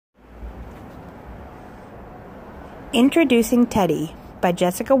Introducing Teddy by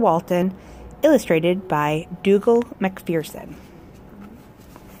Jessica Walton, illustrated by Dougal McPherson.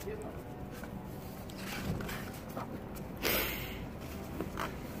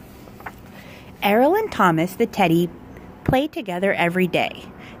 Errol and Thomas the Teddy play together every day.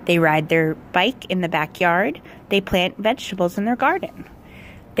 They ride their bike in the backyard. They plant vegetables in their garden.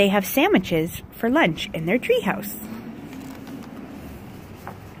 They have sandwiches for lunch in their treehouse.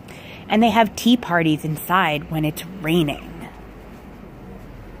 And they have tea parties inside when it's raining.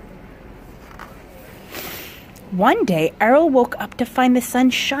 One day, Errol woke up to find the sun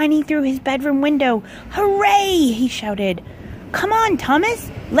shining through his bedroom window. "Hooray!" he shouted. "Come on, Thomas,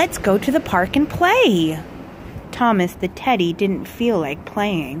 let's go to the park and play." Thomas the Teddy didn't feel like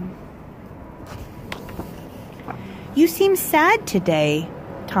playing. "You seem sad today,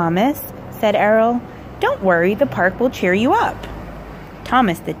 Thomas," said Errol. "Don't worry, the park will cheer you up."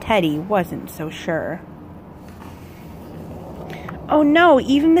 Thomas the Teddy wasn't so sure. "Oh no,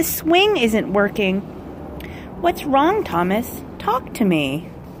 even the swing isn't working." "What's wrong, Thomas? Talk to me."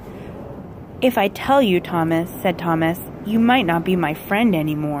 "If I tell you, Thomas," said Thomas, "you might not be my friend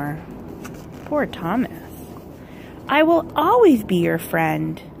anymore." Poor Thomas. "I will always be your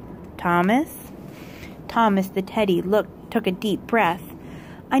friend, Thomas." Thomas the Teddy took a deep breath.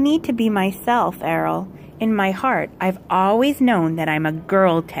 "I need to be myself, Errol. In my heart, I've always known that I'm a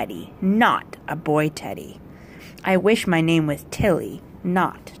girl Teddy, not a boy Teddy. I wish my name was Tilly,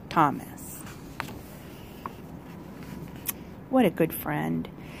 not Thomas." What a good friend.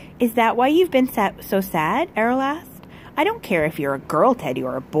 "Is that why you've been so sad?" Errol asked. "I don't care if you're a girl Teddy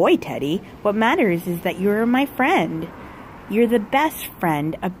or a boy Teddy. What matters is that you're my friend." "You're the best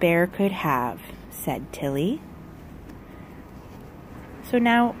friend a bear could have," said Tilly. So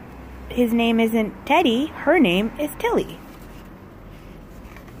now his name isn't Teddy, her name is Tilly.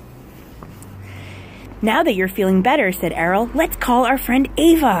 "Now that you're feeling better," said Errol, "let's call our friend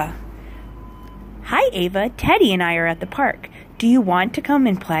Ava." "Hi, Ava. Teddy and I are at the park. Do you want to come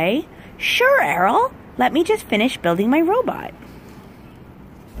and play?" "Sure, Errol. Let me just finish building my robot."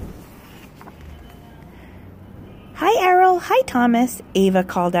 "Hi, Errol. Hi, Thomas," Ava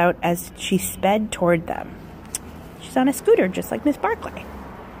called out as she sped toward them. She's on a scooter, just like Miss Barclay.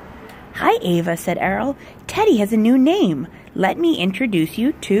 "Hi, Ava," said Errol. "Teddy has a new name. Let me introduce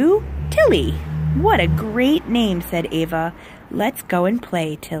you to Tilly." "What a great name," said Ava. "Let's go and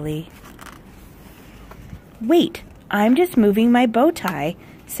play, Tilly." "Wait, I'm just moving my bow tie,"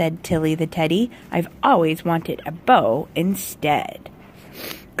 said Tilly the Teddy. "I've always wanted a bow instead."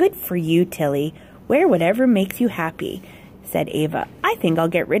 "Good for you, Tilly. Wear whatever makes you happy," said Ava. "I think I'll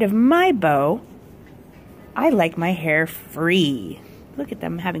get rid of my bow. I like my hair free." Look at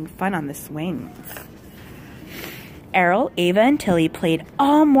them having fun on the swings. Errol, Ava, and Tilly played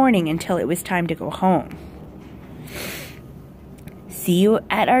all morning until it was time to go home. "See you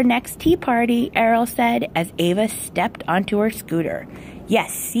at our next tea party," Errol said as Ava stepped onto her scooter.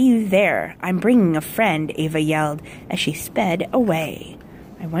 "Yes, see you there. I'm bringing a friend," Ava yelled as she sped away.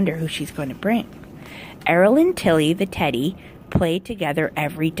 I wonder who she's going to bring. Errol and Tilly, the Teddy, play together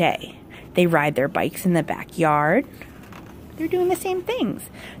every day. They ride their bikes in the backyard. They're doing the same things.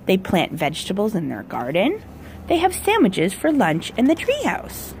 They plant vegetables in their garden. They have sandwiches for lunch in the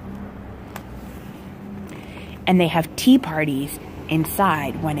treehouse. And they have tea parties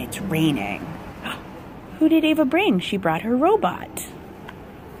inside when it's raining. Who did Ava bring? She brought her robot.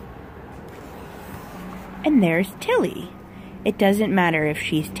 And there's Tilly. It doesn't matter if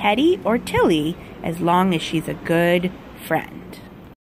she's Teddy or Tilly as long as she's a good friend.